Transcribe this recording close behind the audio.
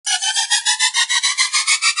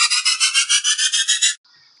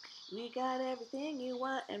We got everything you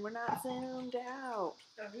want, and we're not zoomed out.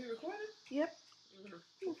 Are we recording? Yep.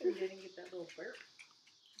 Hopefully they didn't get that little burp.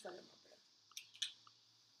 Something like that.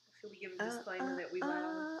 Should we give a disclaimer that we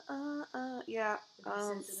loud? Yeah.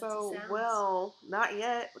 So, well, not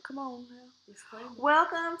yet. But come on now. Disclaimer.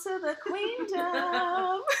 Welcome to the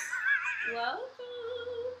Queendom. Welcome.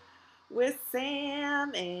 With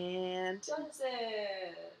Sam and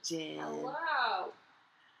Johnson. Jen. Hello.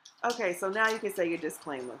 Okay, so now you can say your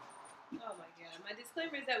disclaimer. Oh my god. My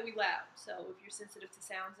disclaimer is that we loud. So if you're sensitive to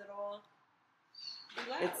sounds at all, we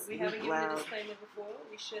loud. We haven't given a disclaimer before.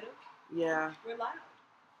 We should have. Yeah. We're loud.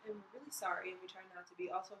 And we're really sorry, and we try not to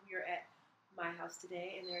be. Also, we are at my house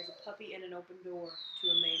today, and there's a puppy and an open door to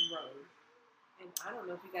a main road. And I don't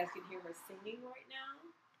know if you guys can hear her singing right now.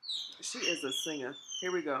 She is a singer.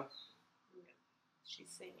 Here we go. Yeah,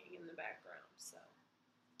 she's singing in the background, so.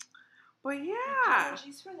 But yeah.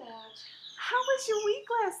 Apologies for that. How was your week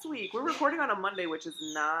last week? We're recording on a Monday, which is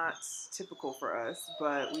not typical for us,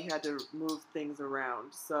 but we had to move things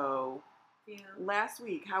around. So, yeah. Last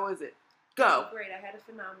week, how was it? Go. Great. I had a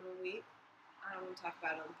phenomenal week. I don't want to talk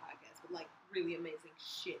about it on the podcast, but like really amazing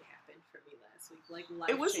shit happened for me last week. Like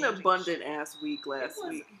life-changing. It was an abundant ass week last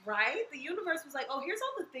week. Right? The universe was like, "Oh, here's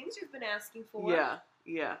all the things you've been asking for." Yeah.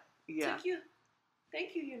 Thank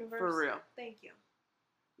you, universe. For real. Thank you.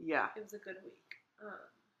 Yeah. It was a good week.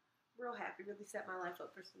 Real happy. Really set my life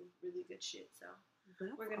up for some really good shit. So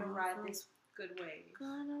we're gonna ride this good wave.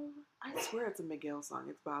 I swear it's a Miguel song.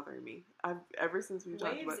 It's bothering me. Ever since we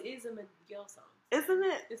talked about. Waves is a Miguel song. Isn't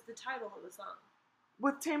it? It's the title of the song.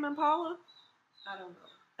 With Tame Impala? I don't know.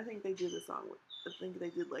 I think they did the song. I think they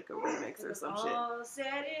did like a remix or some shit. Oh,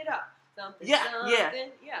 set it up. Something. Yeah. Yeah.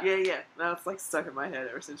 Oh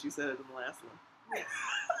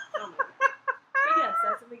my God. But yes,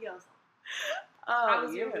 that's a Miguel song. How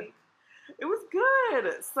was your week? It was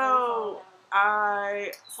good. So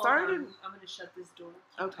I started. I'm gonna shut this door.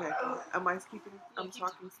 Okay. Am I keeping? I'm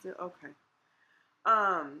talking still. Okay.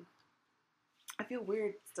 I feel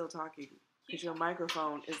weird still talking because your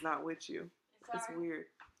microphone is not with you. It's weird.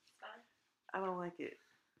 It's fine. I don't like it.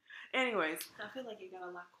 Anyways. I feel like it got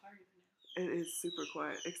a lot quieter now. It is super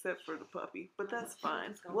quiet, except for the puppy, but that's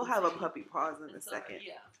fine. We'll have a puppy pause in a second.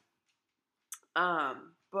 Yeah.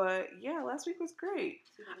 But yeah, last week was great.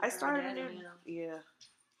 I started a new. Yeah.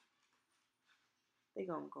 They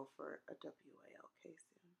gonna go for a WALK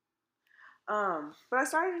soon. But I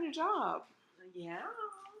started a new job. Yeah.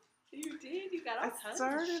 You did. You got all kinds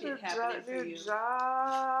of shit happening for you.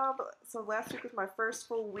 Job. So last week was my first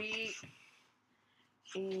full week,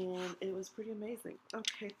 and it was pretty amazing.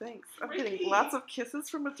 Okay, thanks. I'm getting lots of kisses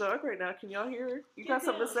from a dog right now. Can y'all hear her? You got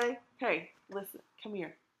something to say? Hey, listen. Come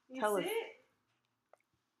here. Tell us.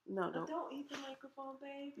 No, don't. Don't eat the microphone,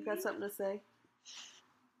 baby. You got something to say?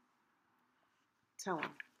 Tell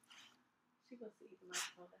him. She wants to eat the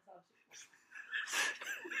microphone. That's all she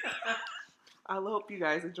wants. I hope you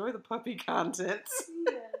guys enjoy the puppy content.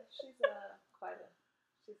 Yeah, she's a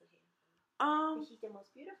handful. She's the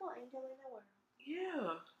most beautiful angel in the world.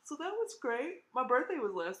 Yeah, so that was great. My birthday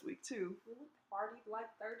was last week too. We partied like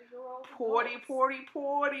 30-year-olds. Party. We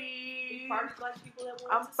partied like people that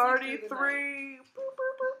wanted I'm 33.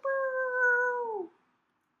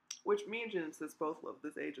 Which me and Genesis both love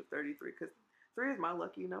this age of 33 because 3 is my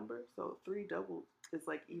lucky number, so 3 double is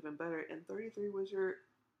like even better, and 33 was your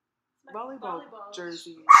volleyball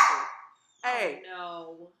jersey number. Hey.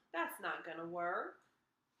 Oh, no, that's not gonna work.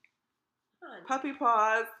 Honey. Puppy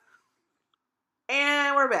pause.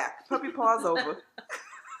 And we're back. Puppy pause over.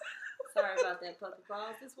 Sorry about that, puppy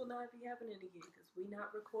pause. This will not be happening again because we're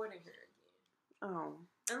not recording her again. Oh.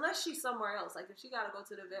 Unless she's somewhere else. Like if she gotta go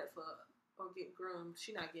to the vet or get groomed,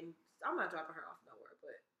 she not getting. I'm not dropping her off nowhere,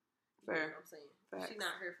 but you know what I'm saying. Facts. She's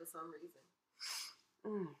not here for some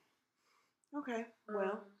reason. Okay.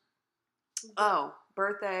 Well.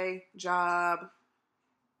 Birthday, job.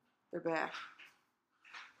 They're back.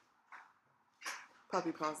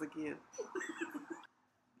 Puppy pause again.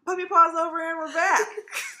 Puppy pause over and we're back.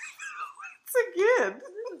 It's again.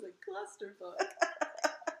 This is a clusterfuck.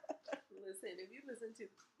 Listen, if you listen to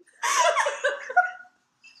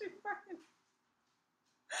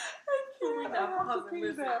we're not pausing.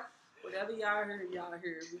 Listen. Whatever y'all heard.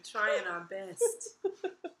 We're trying our best.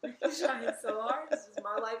 We're trying so hard. It's just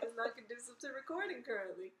my life is not conducive to recording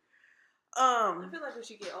currently. I feel like when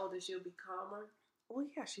she get older, she'll be calmer. Well,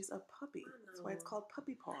 yeah, she's a puppy. That's why it's called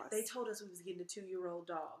puppy paws. They told us we was getting a 2-year-old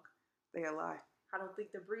dog. They a lie. I don't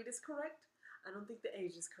think the breed is correct. I don't think the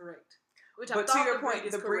age is correct. But to your point,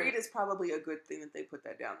 the breed is probably a good thing that they put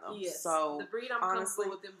that down, though. Yes. So the breed, I'm honestly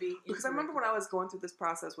comfortable with them being. Because I remember when I was going through this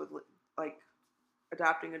process with like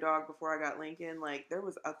adopting a dog before I got Lincoln, like there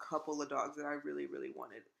was a couple of dogs that I really, really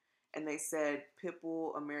wanted. And they said pit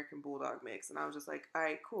bull, American bulldog mix. And I was just like, all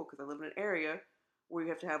right, cool. Because I live in an area where you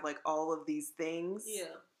have to have like all of these things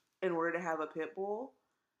in order to have a pit bull.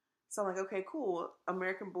 So I'm like, okay, cool.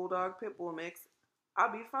 American bulldog, pit bull mix.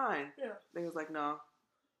 I'll be fine. Yeah. They was like, no.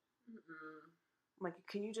 I'm like,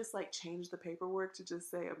 can you just like change the paperwork to just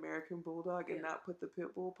say American bulldog and not put the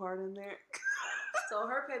pit bull part in there? So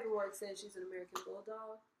her paperwork says she's an American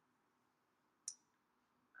bulldog.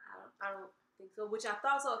 I don't think so. Which I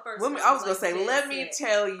thought so at first. I was gonna say, let me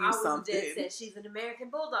tell you something. Dead set. She's an American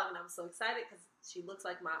bulldog, and I'm so excited because she looks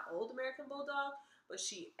like my old American bulldog, but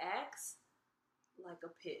she acts like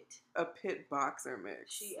a pit boxer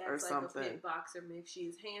mix. She acts like a pit boxer mix.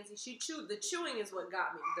 She's handsy. The chewing is what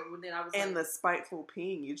got me. Then I was and the spiteful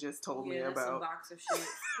peeing you just told me about. That's some boxer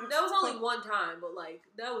shit. That was only one time, but like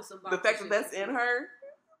that was some boxer shit. The fact that that's in her.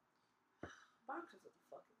 Boxers are the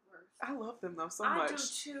fucking worst. I love them though so much. I do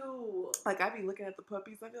too. Like I be looking at the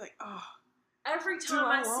puppies, I be like, oh. Every time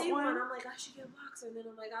I see one, I'm like, I should get a boxer, and then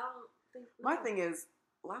I'm like, I don't think. My thing is,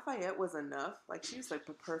 Lafayette was enough. Like, she's like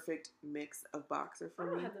the perfect mix of boxer for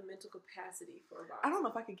me. I don't have the mental capacity for a boxer. I don't know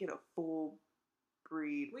if I could get a full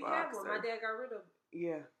breed boxer. We had one. My dad got rid of it.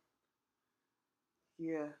 Yeah.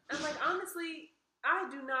 Yeah. And, like, honestly, I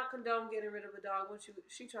do not condone getting rid of a dog when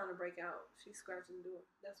she trying to break out. She's scratching the door.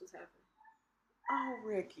 That's what's happening. Oh,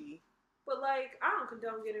 Ricky. But, like, I don't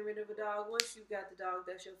condone getting rid of a dog. Once you got the dog,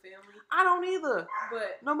 that's your family. I don't either.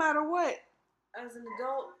 But no matter what. As an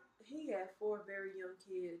adult, he had 4 very young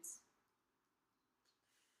kids.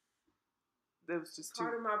 That was just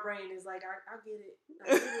part of my brain is like, I get it.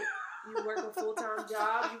 I get it. You work a full-time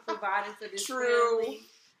job. You providing for this family.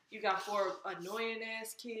 You got 4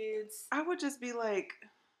 annoying-ass kids. I would just be like,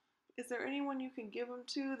 is there anyone you can give them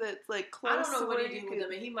to that's, like, close? I don't know what he did with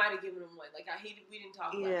them, and he might have given them one. Like, we didn't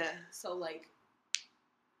talk about that. So, like,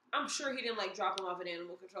 I'm sure he didn't, like, drop them off at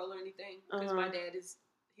animal control or anything. Because my dad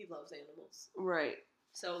he loves animals. Right.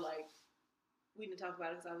 So, like, we didn't talk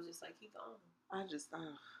about it because I was just like, he gone.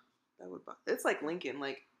 That would bother. It's like Lincoln.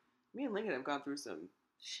 Like, me and Lincoln have gone through some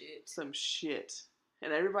shit.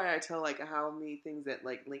 And everybody I tell, like, how many things that,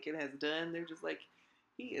 like, Lincoln has done, they're just like,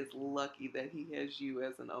 he is lucky that he has you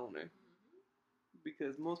as an owner.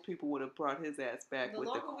 Because most people would have brought his ass back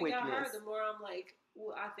with the quickness. The longer we got her, the more I'm like,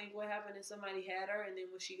 well, I think what happened is somebody had her, and then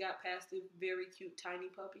when she got past the very cute tiny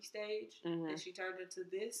puppy stage, and she turned into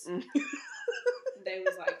this, they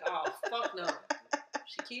was like, oh, fuck no.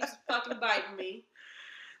 She keeps fucking biting me.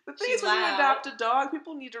 The thing is, when you adopt a dog,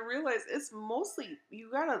 people need to realize it's mostly, you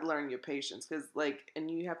gotta learn your patience, because, like, and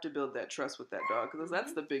you have to build that trust with that dog, because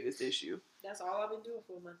that's the biggest issue. That's all I've been doing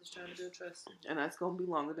for a month, is trying to build trust. And that's gonna be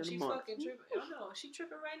longer than a month. She's fucking tripping. I know, she's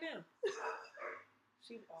tripping right now.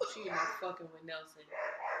 She in there fucking with Nelson.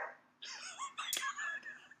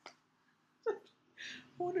 I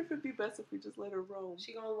wonder if it'd be best if we just let her roam.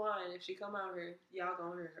 She gonna whine. If she come out here, y'all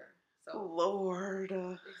gonna hear her. So, Lord.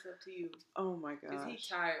 It's up to you. Oh my gosh. Because he's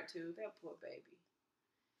tired too. That poor baby.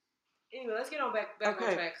 Anyway, let's get on back on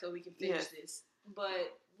track so we can finish this.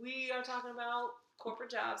 But we are talking about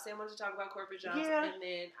corporate jobs. Sam wanted to talk about corporate jobs. Yeah. And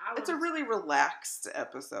then it's a really relaxed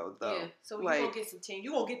episode, though. Yeah. So we're going to get some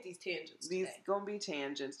you won't get these tangents These today. going to be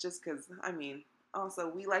tangents just because, I mean, also,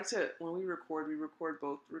 we like to, when we record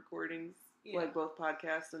both recordings, like both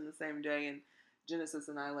podcasts in the same day. And Genesis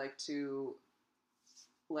and I like to,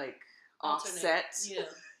 like, offset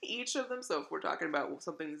each of them. So if we're talking about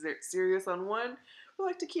something serious on one, we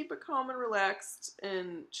like to keep it calm and relaxed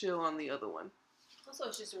and chill on the other one. Also,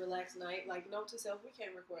 it's just a relaxed night. Like, note to self, we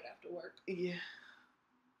can't record after work. Yeah.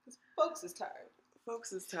 Because folks is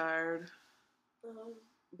tired.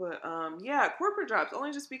 But, yeah, corporate jobs.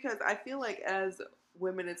 Only just because I feel like as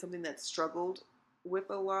women, it's something that's struggled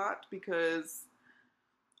with a lot because,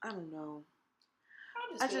 I don't know.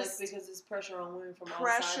 I just feel like because it's pressure on women from all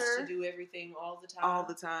sides to do everything all the time. All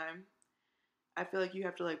the time. I feel like you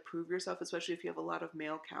have to, like, prove yourself, especially if you have a lot of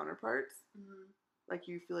male counterparts. Mm-hmm. Like,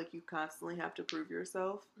 you feel like you constantly have to prove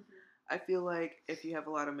yourself. Mm-hmm. I feel like if you have a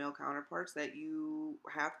lot of male counterparts that you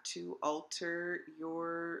have to alter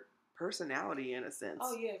your personality in a sense.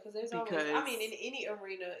 Oh, yeah, because there's always, I mean, in any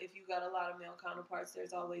arena, if you got a lot of male counterparts,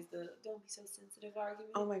 there's always the don't be so sensitive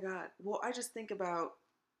argument. Oh, my God. Well, I just think about,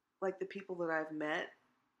 like, the people that I've met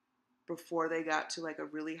before they got to, like, a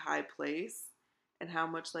really high place and how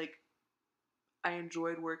much, like, I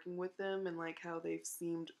enjoyed working with them and, like, how they've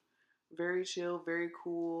seemed very chill, very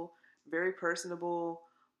cool, very personable,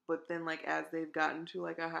 but then, like, as they've gotten to,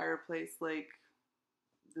 like, a higher place, like,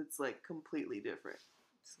 it's, like, completely different.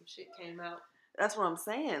 Some shit came out. That's what I'm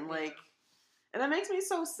saying, like, and that makes me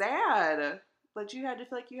so sad. But you had to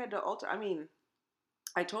feel like you had to alter. I mean,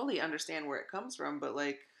 I totally understand where it comes from, but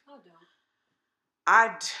like, I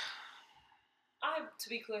don't. I To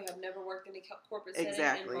be clear, have never worked in a corporate setting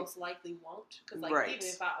exactly. and most likely won't. Because, like, Right. even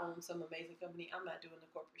if I own some amazing company, I'm not doing the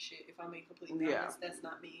corporate shit. If I'm being completely honest, that's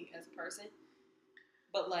not me as a person.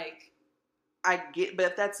 But, like, I get, but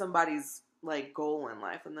if that's somebody's, like, goal in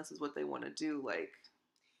life and this is what they want to do, like,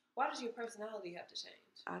 why does your personality have to change?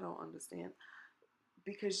 I don't understand.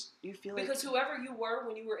 Because you feel like... Because whoever you were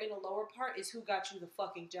when you were in a lower part is who got you the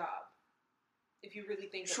fucking job. If you really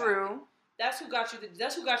think about it. True. That's who got you.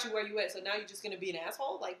 That's who got you where you at. So now you're just gonna be an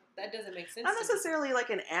asshole? Like, that doesn't make sense. Not necessarily like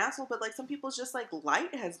an asshole, but like some people's just like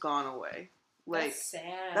light has gone away. Like, that's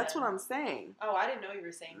sad. That's what I'm saying. Oh, I didn't know you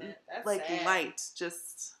were saying that. That's like sad. light,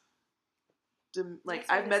 just like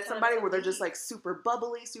I've met somebody where they're just like super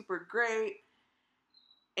bubbly, super great,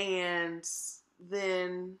 and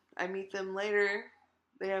then I meet them later.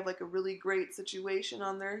 They have like a really great situation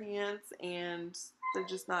on their hands, and they're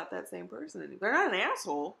just not that same person anymore. They're not an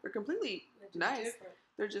asshole. They're completely nice. Different.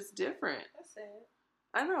 They're just different. That's sad.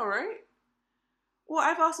 I know, right? Well,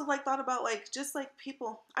 I've also like thought about like just like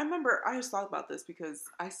people. I remember I just thought about this because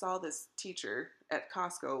I saw this teacher at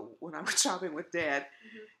Costco when I was shopping with Dad.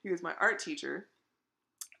 Mm-hmm. He was my art teacher,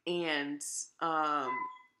 and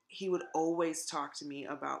he would always talk to me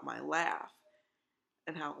about my laugh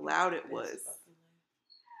and how loud it was.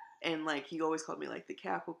 And like he always called me like the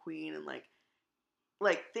Cackle Queen and like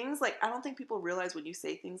things like I don't think people realize when you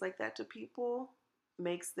say things like that to people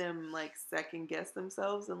makes them like second guess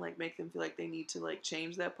themselves and like make them feel like they need to like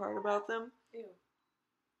change that part about them. Ew.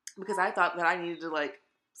 Because I thought that I needed to like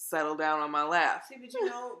settle down on my laugh. See, but you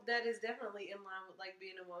know that is definitely in line with like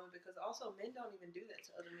being a woman because also men don't even do that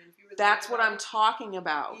to other men. If you really That's what I'm talking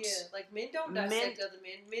about. Yeah, like men don't dissect other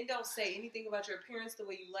men. Men don't say anything about your appearance, the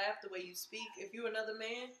way you laugh, the way you speak. If you're another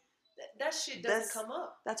man, that shit doesn't come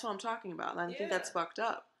up. That's what I'm talking about. And I think that's fucked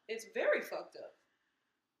up. It's very fucked up.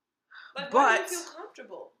 Like, but, why do you feel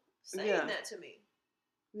comfortable saying that to me?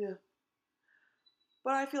 Yeah.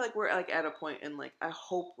 But I feel like we're like at a point, and like I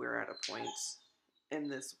hope we're at a point in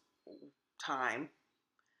this time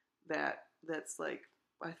that's like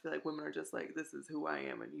I feel like women are just like, this is who I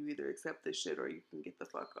am, and you either accept this shit or you can get the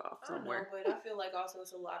fuck off somewhere. I know, but I feel like also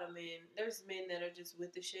it's a lot of men. There's men that are just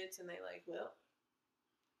with the shits, and they like, well.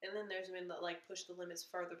 And then there's men that like push the limits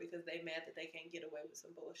further because they mad that they can't get away with some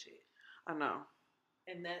bullshit. I know.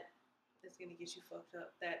 And that is gonna get you fucked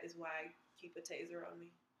up. That is why I keep a taser on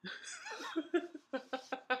me.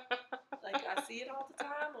 Like I see it all the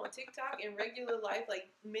time on TikTok in regular life. Like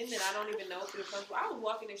men that I don't even know feel comfortable. I was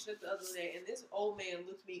walking in shit the other day, and this old man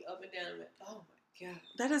looked me up and down and went, "Oh my god,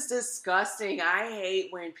 that is disgusting. I hate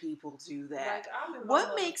when people do that." Like,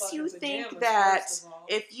 what makes you think that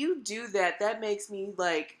if you do that, that makes me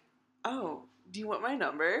like, oh, do you want my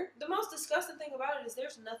number? The most disgusting thing about it is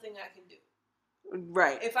there's nothing I can do.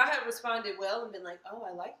 Right. If I had responded well and been like, oh,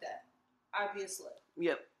 I like that, I'd be a slut.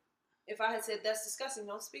 Yep. If I had said, that's disgusting,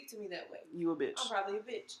 don't speak to me that way. You a bitch. I'm probably a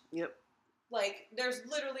bitch. Yep. Like, there's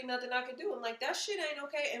literally nothing I can do. And, like, that shit ain't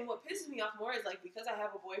okay. And what pisses me off more is, like, because I have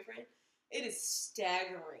a boyfriend, it is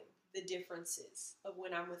staggering the differences of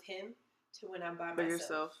when I'm with him to when I'm by myself. By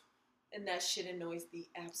yourself. And that shit annoys the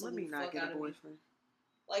absolute fuck out of me. Let me not get a boyfriend.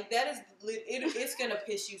 Like, that is, it's going to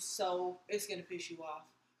piss you it's going to piss you off.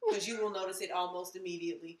 Because you will notice it almost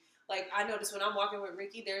immediately. Like, I notice when I'm walking with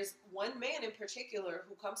Ricky, there's one man in particular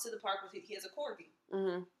who comes to the park with, he has a corgi.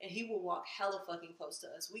 Mm-hmm. And he will walk hella fucking close to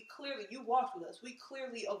us. You walked with us. We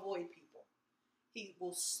clearly avoid people. He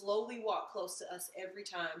will slowly walk close to us every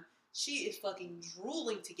time. She is fucking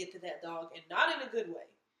drooling to get to that dog, and not in a good way.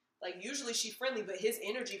 Like, usually she's friendly, but his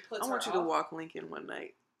energy puts her off. I want you to walk Lincoln one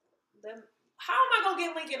night. Then, how am I gonna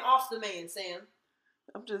get Lincoln off the man, Sam?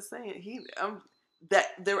 I'm just saying, I'm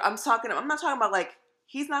not talking about, like,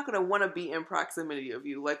 he's not going to want to be in proximity of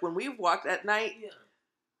you. Like, when we've walked at night,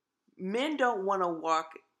 men don't want to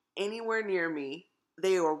walk anywhere near me.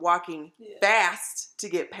 They are walking fast to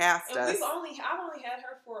get past us. I've only had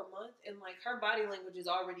her for a month, and, like, her body language is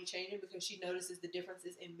already changing because she notices the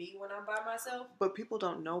differences in me when I'm by myself. But people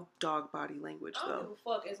don't know dog body language, though. I don't give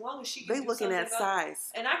a fuck. As long as she can they looking at size.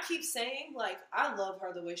 And I keep saying, like, I love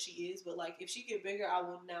her the way she is, but, like, if she get bigger, I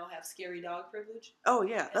will now have scary dog privilege. Oh,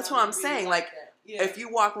 yeah. That's what I'm saying. Like, if you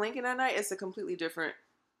walk Lincoln at night, it's a completely different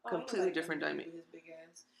dynamic. His big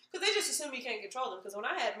ass. Because they just assume you can't control them. Because when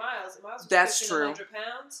I had Miles was that's true. 100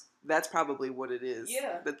 pounds. That's probably what it is.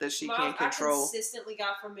 Yeah. That she can't control. I consistently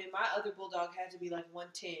got from him. My other bulldog had to be like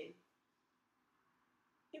 110.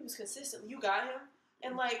 It was consistent. You got him.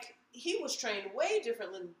 And, like, he was trained way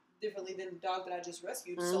differently differently than the dog that I just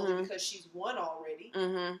rescued, solely because she's won already.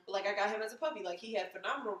 But, like, I got him as a puppy. Like, he had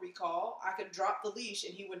phenomenal recall. I could drop the leash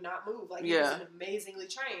and he would not move. Like, he was amazingly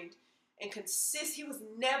trained and he was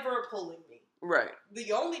never pulling me. Right.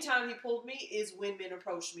 The only time he pulled me is when men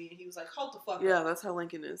approached me and he was like, hold the fuck up. Yeah, that's how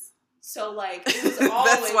Lincoln is. So, like, it was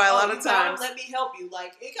always, that's why a lot of times, let me help you.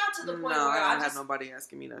 Like, it got to the point where I don't have nobody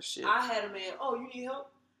asking me that shit. I had a man, you need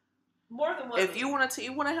help? More than one. If you want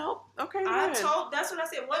to help, okay. That's what I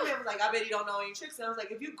said. One man was like, I bet he don't know any tricks. And I was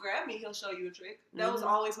like, if you grab me, he'll show you a trick. That was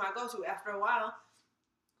always my go-to. After a while,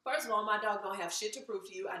 first of all, my dog don't have shit to prove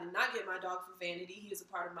to you. I did not get my dog for vanity. He is a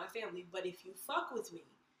part of my family. But if you fuck with me,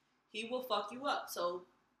 he will fuck you up. So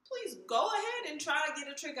please go ahead and try to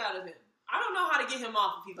get a trick out of him. I don't know how to get him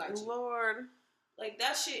off if he bites you. Lord. Like,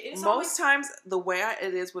 that shit. It's most times, the way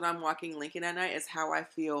it is when I'm walking Lincoln at night is how I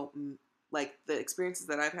feel. Like, the experiences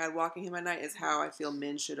that I've had walking him at night is how I feel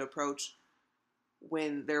men should approach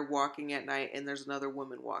when they're walking at night and there's another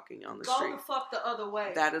woman walking on the street. Go the fuck the other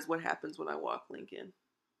way. That is what happens when I walk Lincoln.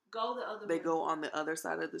 Go the other way. They go on the other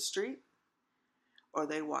side of the street, or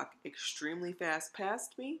they walk extremely fast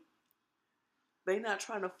past me. They not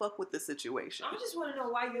trying to fuck with the situation. I just want to know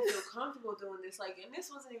why you feel comfortable doing this. Like, and this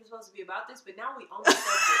wasn't even supposed to be about this, but now we own the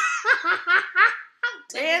subject.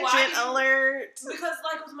 Tangent alert. Because,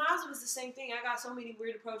 like, with Miles, it was the same thing. I got so many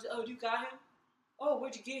weird approaches. Oh, you got him? Oh,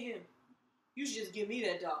 where'd you get him? You should just give me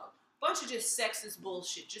that dog. Bunch of just sexist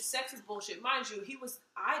bullshit. Just sexist bullshit. Mind you,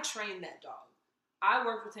 I trained that dog. I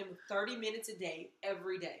worked with him 30 minutes a day,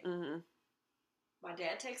 every day. Mm-hmm. My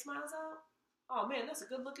dad takes Miles out. Oh, man, that's a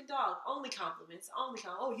good-looking dog. Only compliments.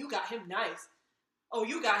 Oh, you got him nice. Oh,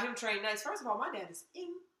 you got him trained nice. First of all, my dad is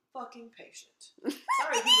fucking patient.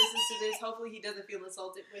 Sorry if he listens to this. Hopefully he doesn't feel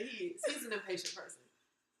insulted, but he is. He's an impatient person.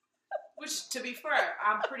 Which, to be fair,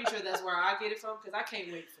 I'm pretty sure that's where I get it from, because I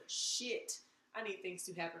can't wait for shit. I need things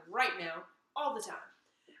to happen right now, all the time.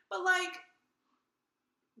 But, like,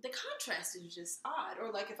 the contrast is just odd.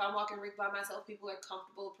 Or, like, if I'm walking Rick by myself, people are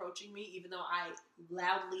comfortable approaching me, even though I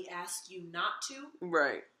loudly ask you not to.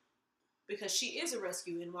 Right. Because she is a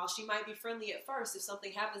rescue, and while she might be friendly at first, if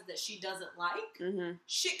something happens that she doesn't like,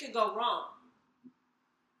 shit could go wrong.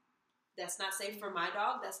 That's not safe for my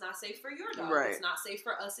dog. That's not safe for your dog. Right. It's not safe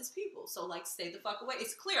for us as people. So, like, stay the fuck away.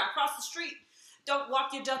 It's clear. I cross the street. Don't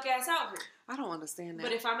walk your duck ass out here. I don't understand that.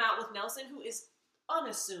 But if I'm out with Nelson, who is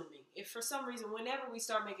unassuming, if for some reason, whenever we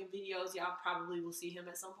start making videos, y'all probably will see him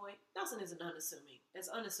at some point. Nelson isn't unassuming. As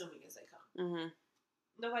unassuming as they come. Mm-hmm.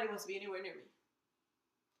 Nobody wants to be anywhere near me.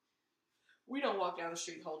 We don't walk down the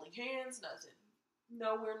street holding hands, nothing.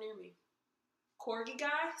 Nowhere near me. Corgi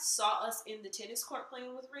guy saw us in the tennis court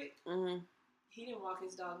playing with Rick. Mm-hmm. He didn't walk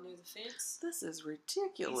his dog near the fence. This is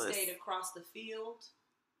ridiculous. He stayed across the field,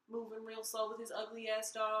 moving real slow with his ugly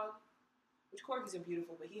ass dog. Which Corgis are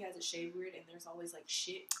beautiful, but he has it shaved weird, and there's always like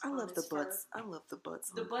shit. I love the butts. I love the butts.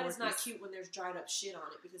 The butt is not cute when there's dried up shit on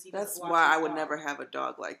it because he. That's why I would never have a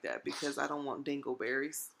dog like that, because I don't want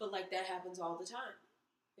dingleberries. But like that happens all the time.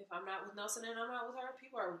 If I'm not with Nelson and I'm not with her,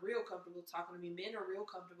 people are real comfortable talking to me. Men are real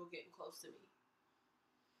comfortable getting close to me.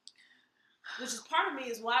 Which is part of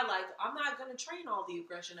me is why, like, I'm not going to train all the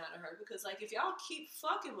aggression out of her. Because, like, if y'all keep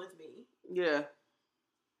fucking with me. Yeah.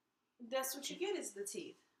 That's what you get is the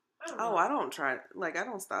teeth. I don't try. Like, I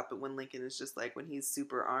don't stop it when Lincoln is just, like, when he's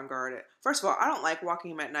super on guard. First of all, I don't like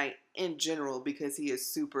walking him at night in general because he is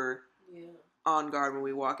super on guard when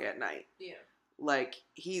we walk at night. Yeah. Like,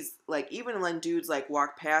 he's, like, even when dudes, like,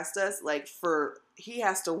 walk past us, like, he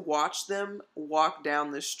has to watch them walk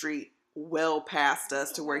down the street well past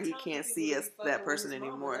us to where he can't see us, that person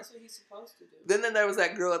anymore. That's what he's supposed to do. Then there was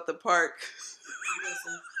that girl at the park.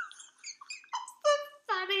 Listen.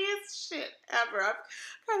 The funniest shit ever. I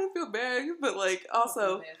kind of feel bad, but, like, also, we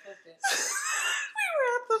were at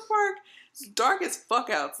the park. It's dark as fuck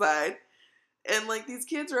outside. And, like, these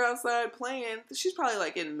kids are outside playing. She's probably,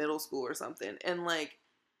 like, in middle school or something. And, like,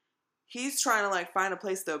 he's trying to, like, find a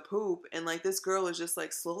place to poop. And, like, this girl is just,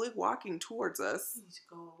 like, slowly walking towards us. You need to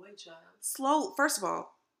go away, child. Slow. First of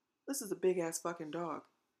all, this is a big-ass fucking dog.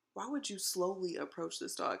 Why would you slowly approach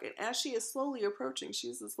this dog? And as she is slowly approaching,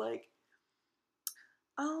 she's just like,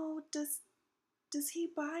 oh, does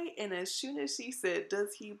he bite? And as soon as she said,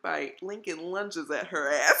 does he bite, Lincoln lunges at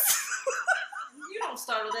her ass. You don't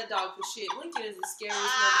startle that dog for shit. Lincoln is the scariest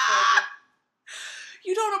motherfucker.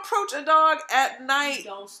 You don't approach a dog at night. You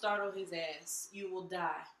don't startle his ass. You will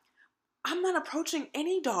die. I'm not approaching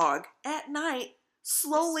any dog at night,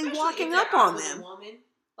 slowly walking up on them. A woman,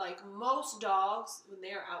 like most dogs, when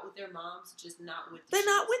they're out with their moms, just not with the They're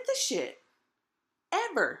not with the shit.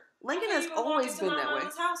 Ever. Lincoln has always been that way.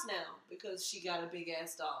 Mama's house now because she got a big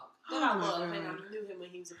ass dog. that I love, and I knew him when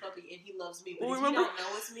he was a puppy, and he loves me. But if you don't know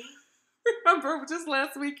it's me, remember just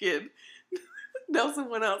last weekend, Nelson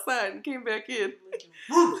went outside and came back in.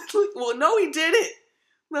 Well, no, he didn't.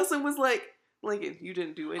 Nelson was like, Lincoln, you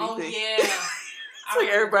didn't do anything. Oh yeah, it's like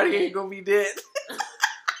everybody ain't gonna be dead. I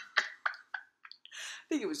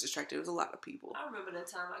think it was distracted. It was a lot of people. I remember that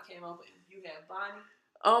time I came over and you had Bonnie.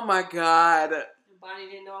 Oh my God. And Bonnie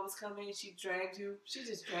didn't know I was coming and she dragged you. She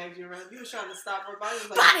just dragged you around. You was trying to stop her. Bonnie was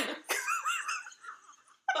like, Bonnie!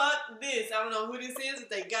 Fuck this. I don't know who this is, but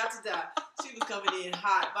they got to die. She was coming in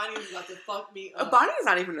hot. Bonnie was about to fuck me up. Bonnie is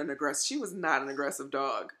not even an aggressive. She was not an aggressive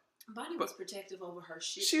dog. Bonnie was protective over her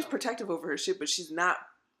shit. She's protective over her shit, but she's not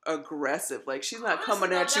aggressive. Like, she's not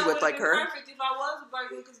coming at you that with like her. Perfect if I was a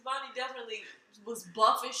burglar, because Bonnie definitely was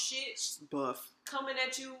buff as shit. She's buff. Coming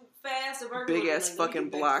at you fast. A burglar big ass like, fucking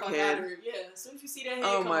blockhead. Yeah, as soon as you see that head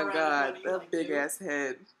Oh come my around God, the corner, that like, big dude. ass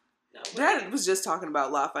head. No, Dad was just talking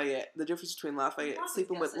about Lafayette. The difference between Lafayette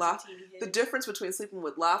sleeping with the difference between sleeping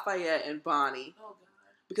with Lafayette and Bonnie. Oh God.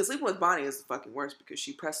 Because sleeping with Bonnie is the fucking worst because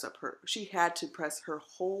she had to press her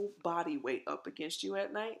whole body weight up against you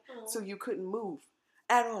at night, so you couldn't move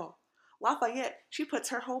at all. Lafayette, she puts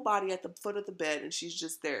her whole body at the foot of the bed and she's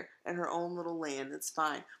just there in her own little land. It's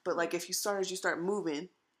fine. But like if you start moving,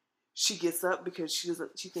 she gets up because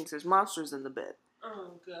she thinks there's monsters in the bed.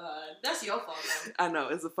 Oh God, that's your fault, though. I know,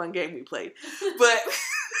 it's a fun game we played, but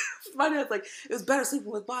my dad's like, it was better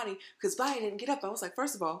sleeping with Bonnie because Bonnie didn't get up. I was like,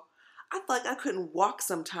 first of all, I felt like I couldn't walk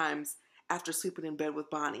sometimes after sleeping in bed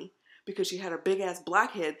with Bonnie because she had her big ass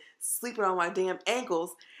blackhead sleeping on my damn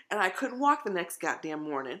ankles, and I couldn't walk the next goddamn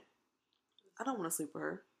morning. I don't want to sleep with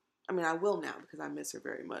her. I mean, I will now because I miss her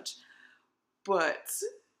very much, but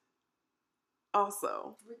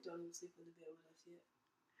also Rick don't even sleep in the bed with us yet.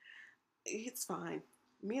 It's fine.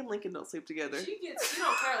 Me and Lincoln don't sleep together. She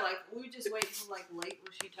don't care. Like, we just wait until like late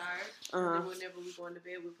when she tired. And then whenever we go into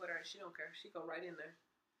bed, we put her. She don't care. She go right in there.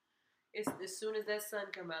 It's as soon as that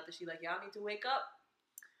sun come out that she like, y'all need to wake up.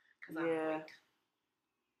 Cause I'm awake.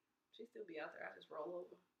 She still be out there. I just roll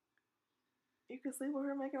over. You can sleep with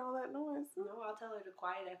her making all that noise. No, I'll tell her to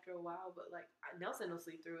quiet after a while. But like, Nelson will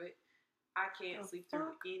sleep through it. I can't sleep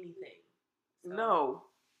through anything. So No.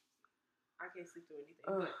 I can't sleep through anything.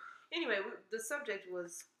 But anyway, the subject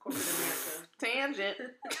was corporate America. Tangent.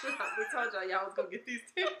 We told y'all was going to get these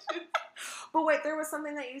tangents. But wait, there was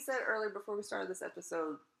something that you said earlier before we started this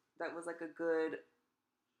episode that was like a good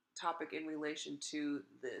topic in relation to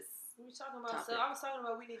this. We were talking about, I was talking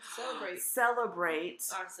about we need to celebrate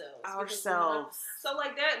ourselves. So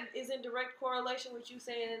like that is in direct correlation with you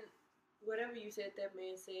saying whatever you said that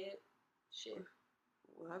man said. Shit.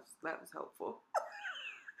 Well, that was helpful.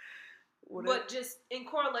 But just in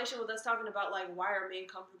correlation with us talking about, like, why are men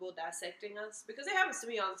comfortable dissecting us? Because it happens to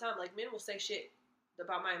me all the time. Like, men will say shit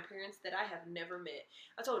about my appearance that I have never met.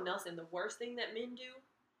 I told Nelson the worst thing that men do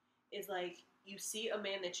is, like, you see a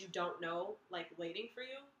man that you don't know, like, waiting for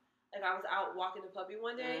you. Like, I was out walking the puppy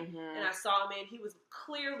one day, and I saw a man. He was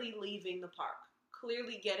clearly leaving the park.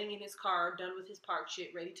 Clearly getting in his car, done with his park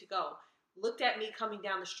shit, ready to go. Looked at me coming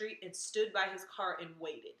down the street and stood by his car and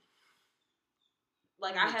waited.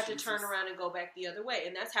 Like, I had to turn around and go back the other way.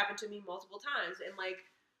 And that's happened to me multiple times. And, like,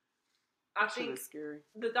 I think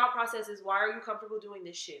the thought process is, why are you comfortable doing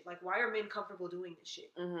this shit? Like, why are men comfortable doing this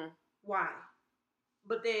shit? Why?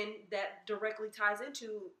 But then that directly ties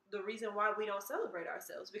into the reason why we don't celebrate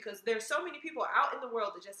ourselves. Because there's so many people out in the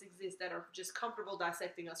world that just exist that are just comfortable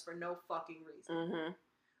dissecting us for no fucking reason.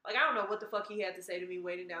 Like, I don't know what the fuck he had to say to me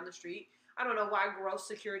waiting down the street. I don't know why gross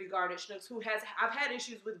security guard at Schnucks, who I've had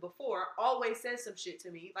issues with before, always says some shit to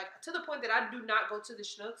me. Like, to the point that I do not go to the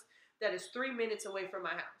Schnucks that is 3 minutes away from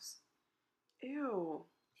my house. Ew.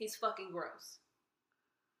 He's fucking gross.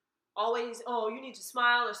 Always, oh, you need to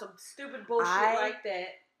smile or some stupid bullshit like that.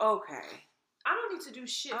 Okay. I don't need to do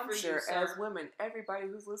shit for you, sir. I'm sure as women, everybody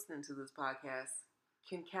who's listening to this podcast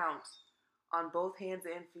can count on both hands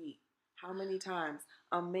and feet how many times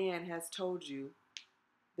a man has told you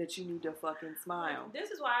that you need to fucking smile. This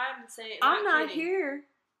is why I'm saying I'm not here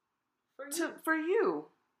for you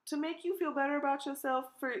to make you feel better about yourself.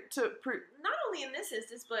 Not only in this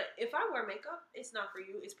instance, but if I wear makeup, it's not for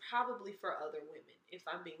you. It's probably for other women. If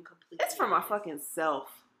I'm being completely it's for honest. my fucking self.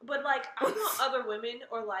 But like, I want other women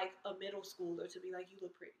or like a middle schooler to be like, you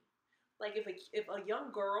look pretty. Like if a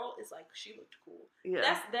young girl is like, she looked cool.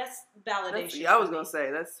 Yeah, that's validation. I was gonna say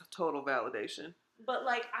that's total validation. But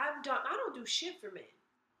like, I don't do shit for men.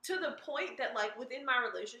 To the point that, like, within my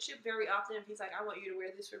relationship, very often, if he's like, I want you to wear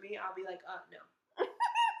this for me, I'll be like, no.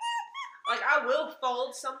 Like, I will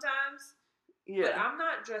fold sometimes, But I'm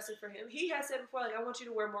not dressing for him. He has said before, like, I want you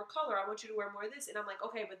to wear more color. I want you to wear more of this. And I'm like,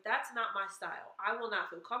 okay, but that's not my style. I will not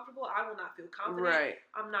feel comfortable. I will not feel confident. Right.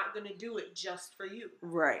 I'm not going to do it just for you.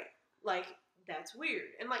 Right. Like, that's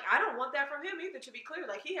weird. And, like, I don't want that from him either, to be clear.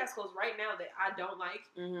 Like, he has clothes right now that I don't like.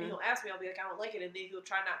 And he'll ask me, I'll be like, I don't like it. And then he'll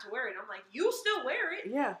try not to wear it. And I'm like, you still wear it.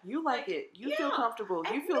 Yeah, you like it. You feel comfortable.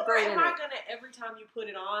 You feel great in it. Am I going to, every time you put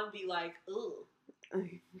it on, be like, ugh.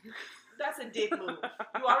 That's a dick move.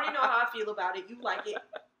 You already know how I feel about it. You like it.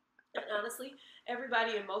 And honestly,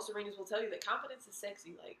 everybody in most arenas will tell you that confidence is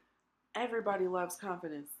sexy. Like, everybody loves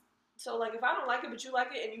confidence. So, like, if I don't like it, but you like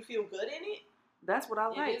it and you feel good in it, that's what I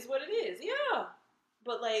like. It is what it is. Yeah.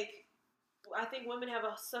 But, like, I think women have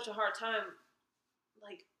such a hard time,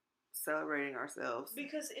 like, celebrating ourselves.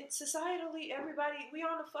 Because it's societally, everybody, we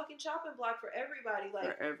on a fucking chopping block for everybody.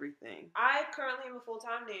 Like, for everything. I currently am a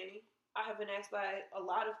full-time nanny. I have been asked by a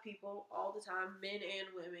lot of people all the time, men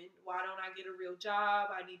and women, why don't I get a real job?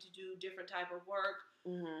 I need to do different type of work.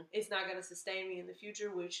 It's not going to sustain me in the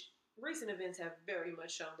future, which recent events have very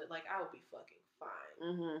much shown that, like, I will be fucking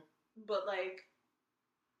fine. But, like...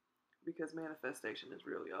 Because manifestation is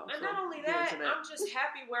real, y'all. And so not only that, I'm just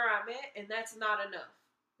happy where I'm at, and that's not enough,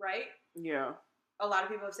 right? Yeah. A lot of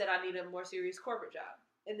people have said I need a more serious corporate job.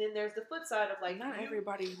 And then there's the flip side of, like... Not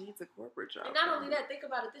everybody needs a corporate job. And not only that, think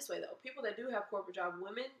about it this way, though. People that do have corporate job,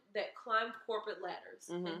 women that climb corporate ladders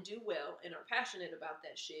and do well and are passionate about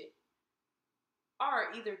that shit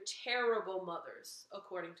are either terrible mothers,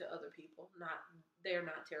 according to other people. They're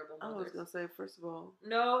not terrible mothers. I was going to say, first of all...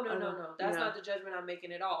 No. That's not the judgment I'm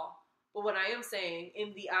making at all. But what I am saying,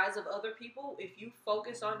 in the eyes of other people, if you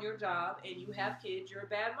focus on your job and you have kids, you're a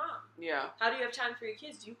bad mom. Yeah. How do you have time for your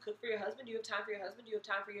kids? Do you cook for your husband? Do you have time for your husband? Do you have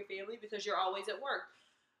time for your family? Because you're always at work.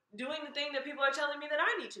 Doing the thing that people are telling me that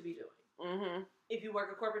I need to be doing. If you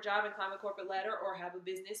work a corporate job and climb a corporate ladder or have a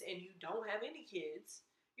business and you don't have any kids,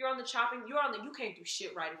 you can't do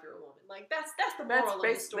shit right if you're a woman. Like, that's the moral of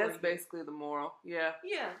the story. That's basically the moral. Yeah.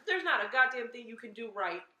 Yeah. There's not a goddamn thing you can do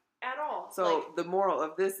right at all. So, like, the moral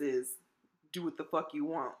of this is, do what the fuck you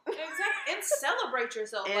want. Exactly. And celebrate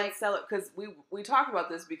yourself. And because we talked about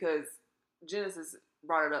this because Genesis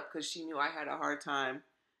brought it up because she knew I had a hard time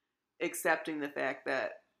accepting the fact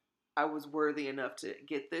that I was worthy enough to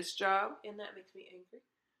get this job. And that makes me angry.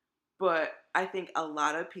 But I think a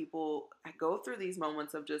lot of people go through these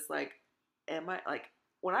moments of just like,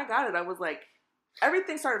 when I got it, I was like,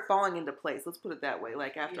 everything started falling into place. Let's put it that way.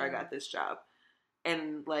 Like, after I got this job.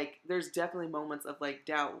 And, like, there's definitely moments of, like,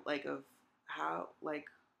 doubt, like, of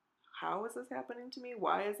how is this happening to me?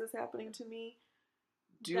 Why is this happening to me?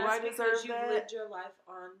 I deserve that? Because you've lived your life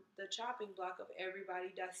on the chopping block of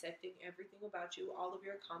everybody dissecting everything about you, all of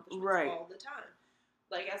your accomplishments all the time.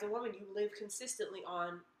 Like, as a woman, you live consistently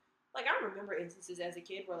on... Like, I remember instances as a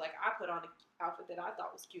kid where, like, I put on an outfit that I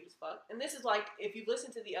thought was cute as fuck. And this is, like, if you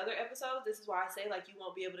listen to the other episodes, this is why I say, like, you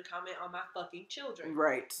won't be able to comment on my fucking children.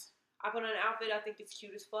 Right. I put on an outfit, I think it's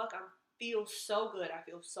cute as fuck. I feel so good. I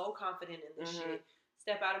feel so confident in this shit.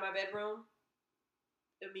 Step out of my bedroom,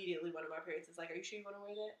 immediately one of my parents is like, are you sure you want to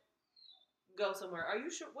wear that? Go somewhere. Are you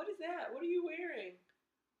sure? What is that? What are you wearing?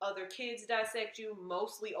 Other kids dissect you.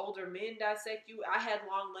 Mostly older men dissect you. I had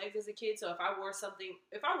long legs as a kid, so if I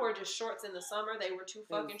wore just shorts in the summer, they were too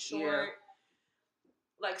fucking short. Yeah.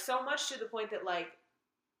 Like, so much to the point that, like,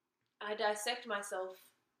 I dissect myself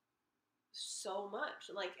so much.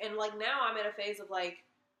 Like, and, like, now I'm at a phase of, like,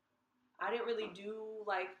 I didn't really do,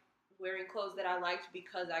 like, wearing clothes that I liked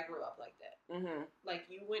because I grew up like that. Like,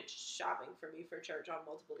 you went shopping for me for church on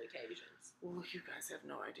multiple occasions. Well, you guys have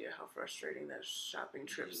no idea how frustrating those shopping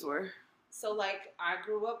trips were. So, like, I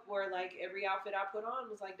grew up where, like, every outfit I put on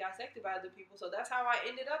was, like, dissected by other people. So that's how I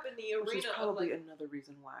ended up in the arena. Which is probably another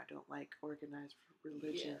reason why I don't like organized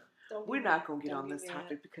religion. We're not going to get on this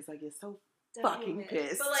topic because I get so fucking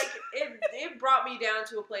pissed. But, like, it brought me down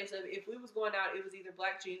to a place of, if we was going out, it was either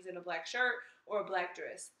black jeans and a black shirt or a black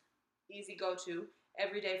dress. Easy go-to.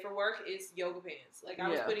 Every day for work is yoga pants. Like, I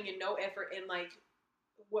was putting in no effort, and, like,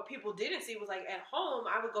 what people didn't see was, like, at home,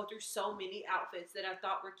 I would go through so many outfits that I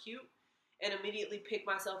thought were cute and immediately pick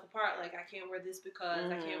myself apart. Like, I can't wear this because,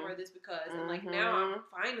 I can't wear this because. And, like, now I'm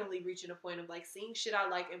finally reaching a point of, like, seeing shit I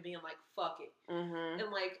like and being like, fuck it.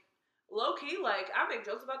 And, like, low-key, like, I make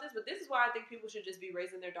jokes about this, but this is why I think people should just be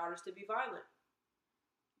raising their daughters to be violent.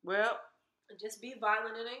 Well. Just be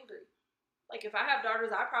violent and angry. Like, if I have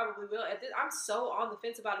daughters, I probably will. I'm so on the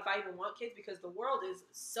fence about if I even want kids because the world is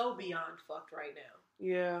so beyond fucked right now.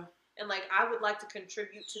 Yeah. And, like, I would like to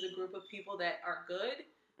contribute to the group of people that are good,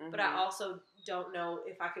 but I also don't know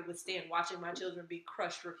if I could withstand watching my children be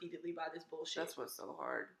crushed repeatedly by this bullshit. That's what's so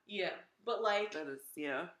hard. Yeah. But, like... That is,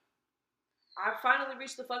 yeah. I finally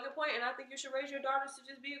reached the fucking point, and I think you should raise your daughters to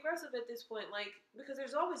just be aggressive at this point, like, because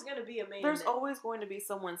there's always going to be a man. There's always going to be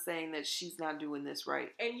someone saying that she's not doing this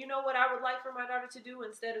right. And you know what I would like for my daughter to do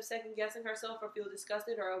instead of second guessing herself or feel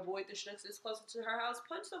disgusted or avoid the schnooks that's closer to her house?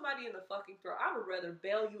 Punch somebody in the fucking throat. I would rather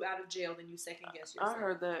bail you out of jail than you second guess yourself. I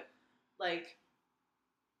heard that. Like,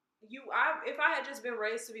 if I had just been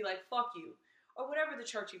raised to be like, fuck you, or whatever the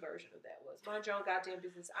churchy version of that was, mind your own goddamn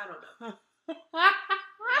business, I don't know.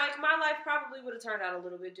 Like, my life probably would have turned out a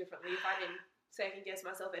little bit differently if I didn't second guess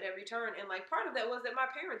myself at every turn. And, like, part of that was that my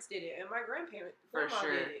parents did it and my grandma did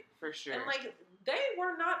it. For sure. And, like, they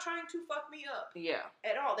were not trying to fuck me up. Yeah.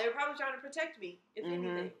 At all. They were probably trying to protect me, if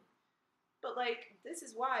anything. But, like, this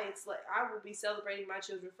is why it's like, I will be celebrating my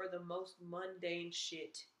children for the most mundane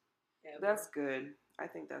shit ever. That's good. I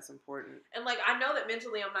think that's important. And, like, I know that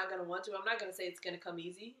mentally I'm not going to want to. I'm not going to say it's going to come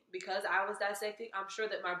easy. Because I was dissecting, I'm sure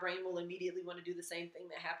that my brain will immediately want to do the same thing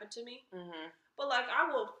that happened to me. Mm-hmm. But, like,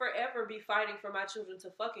 I will forever be fighting for my children to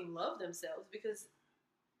fucking love themselves. Because,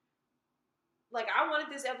 like, I wanted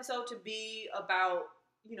this episode to be about,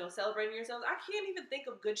 you know, celebrating yourselves. I can't even think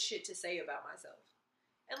of good shit to say about myself.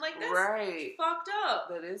 And, like, that's fucked up.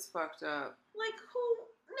 That is fucked up. Like, who?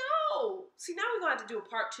 No. See, now we're going to have to do a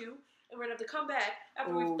part 2. And we're going to have to come back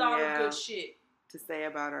after we've thought of good shit to say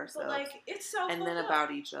about ourselves. But, like, it's so and then up.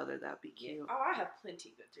 About each other. That'd be cute. Yeah. Oh, I have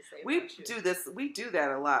plenty good to say about you. We do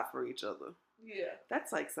that a lot for each other. Yeah.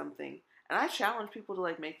 That's, like, something. And I challenge people to,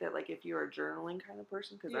 like, make that, like, if you're a journaling kind of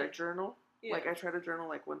person, because I journal. Yeah. Like, I try to journal,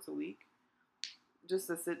 like, once a week. Just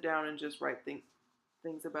to sit down and just write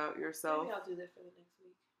things about yourself. Maybe I'll do that for the next week.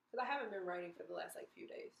 Because I haven't been writing for the last, like, few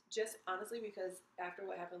days. Just, honestly, because after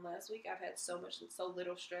what happened last week, I've had so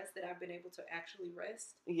little stress that I've been able to actually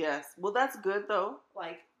rest. Yes. Well, that's good, though.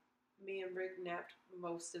 Like, me and Rick napped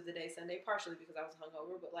most of the day Sunday, partially because I was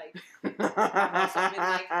hungover, but, like, I've also been,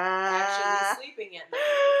 like, actually sleeping at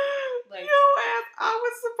night. Like, yo, ass, I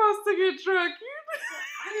was supposed to get drunk.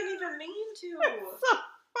 I didn't even mean to. It's so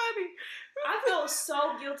funny. I felt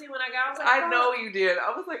so guilty when I got. I was like, I know you did.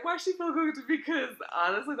 I was like, why she feel guilty? Because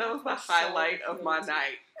honestly, that was the highlight of my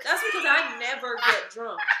night. That's because I never get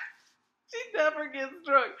drunk. She never gets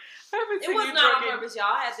drunk. It was not on purpose, y'all.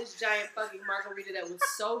 I had this giant fucking margarita that was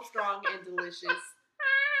so strong and delicious.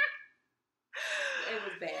 It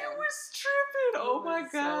was bad. It was tripping. Oh my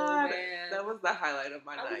god. So bad. That was the highlight of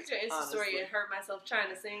my night. I looked at your Insta story and hurt myself trying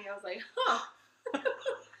to sing. I was like, huh.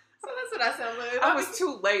 So that's what I sound like. I was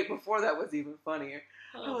too late before that was even funnier.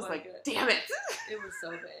 Oh, I was like, God. damn it. It was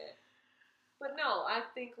so bad. But no, I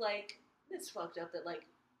think, like, it's fucked up that, like,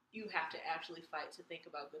 you have to actually fight to think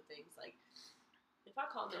about good things. Like, if I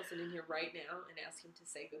call Nelson in here right now and ask him to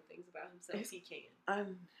say good things about himself, he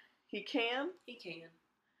can. He can? He can.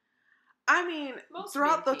 I mean,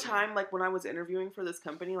 throughout the time, like, when I was interviewing for this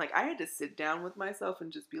company, like, I had to sit down with myself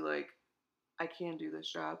and just be like, I can do this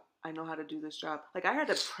job. I know how to do this job. Like, I had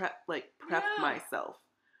to prep myself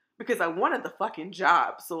because I wanted the fucking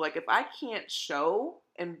job. So, like, if I can't show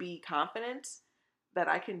and be confident that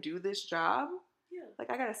I can do this job,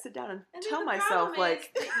 like, I gotta sit down and tell myself,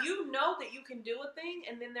 like, that you know that you can do a thing,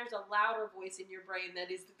 and then there's a louder voice in your brain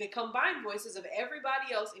that is the combined voices of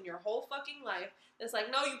everybody else in your whole fucking life that's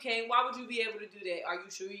like, no, you can't. Why would you be able to do that? Are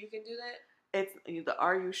you sure you can do that? It's the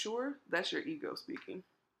are you sure? That's your ego speaking.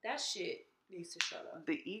 That shit needs to shut up.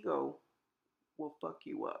 The ego will fuck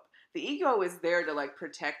you up. The ego is there to, like,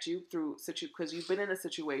 protect you through because you've been in a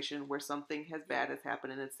situation where something bad has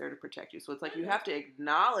happened, and it's there to protect you. So it's like you have to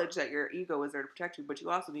acknowledge that your ego is there to protect you, but you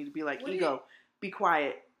also need to be like, ego, be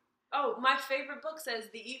quiet. Oh, my favorite book says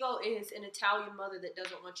the ego is an Italian mother that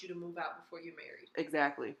doesn't want you to move out before you're married.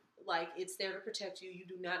 Exactly. Like, it's there to protect you. You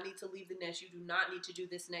do not need to leave the nest. You do not need to do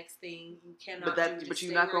this next thing. You cannot But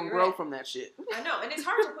you're not going to grow from that shit. I know. And it's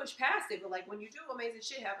hard to push past it. But, like, when you do, amazing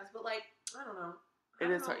shit happens. But, like, I don't know. It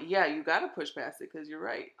is hard. Yeah, you got to push past it because you're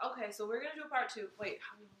right. Okay, so we're going to do a part 2. Wait,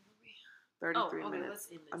 how long are we? 33 minutes. Let's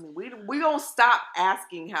end this. I mean, we don't stop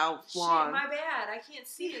asking how long. Shit, my bad. I can't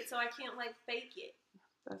see it, so I can't, like, fake it.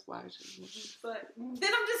 That's why I should. But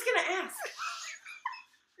then I'm just going to ask.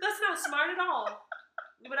 That's not smart at all.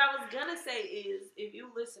 What I was going to say is, if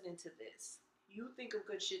you're listening to this, you think of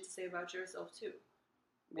good shit to say about yourself, too.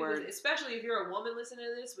 Because especially if you're a woman listening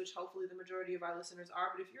to this, which hopefully the majority of our listeners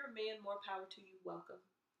are, but if you're a man, more power to you. Welcome.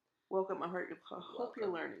 Welcome. I hope you're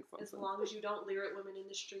learning something. As long as you don't leer at women in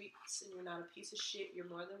the streets and you're not a piece of shit, you're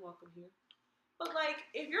more than welcome here. But, like,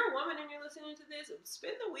 if you're a woman and you're listening to this,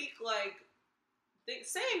 spend the week, like,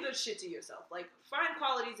 saying good shit to yourself. Like, find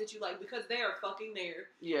qualities that you like because they are fucking there.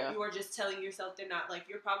 Yeah. You are just telling yourself they're not. Like,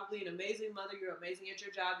 you're probably an amazing mother. You're amazing at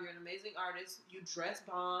your job. You're an amazing artist. You dress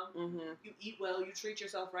bomb. Mm-hmm. You eat well. You treat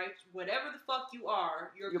yourself right. Whatever the fuck you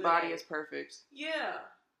are, you're Your good body at. is perfect. Yeah.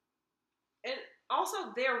 And also,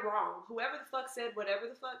 they're wrong. Whoever the fuck said whatever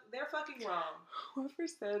the fuck, they're fucking wrong. Whoever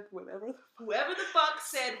said whatever the fuck. Whoever the fuck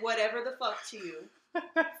said whatever the fuck to you,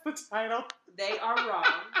 That's the title. they are wrong.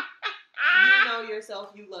 You know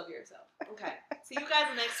yourself. You love yourself. Okay. See you guys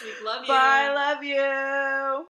next week. Love you. Bye. Love you.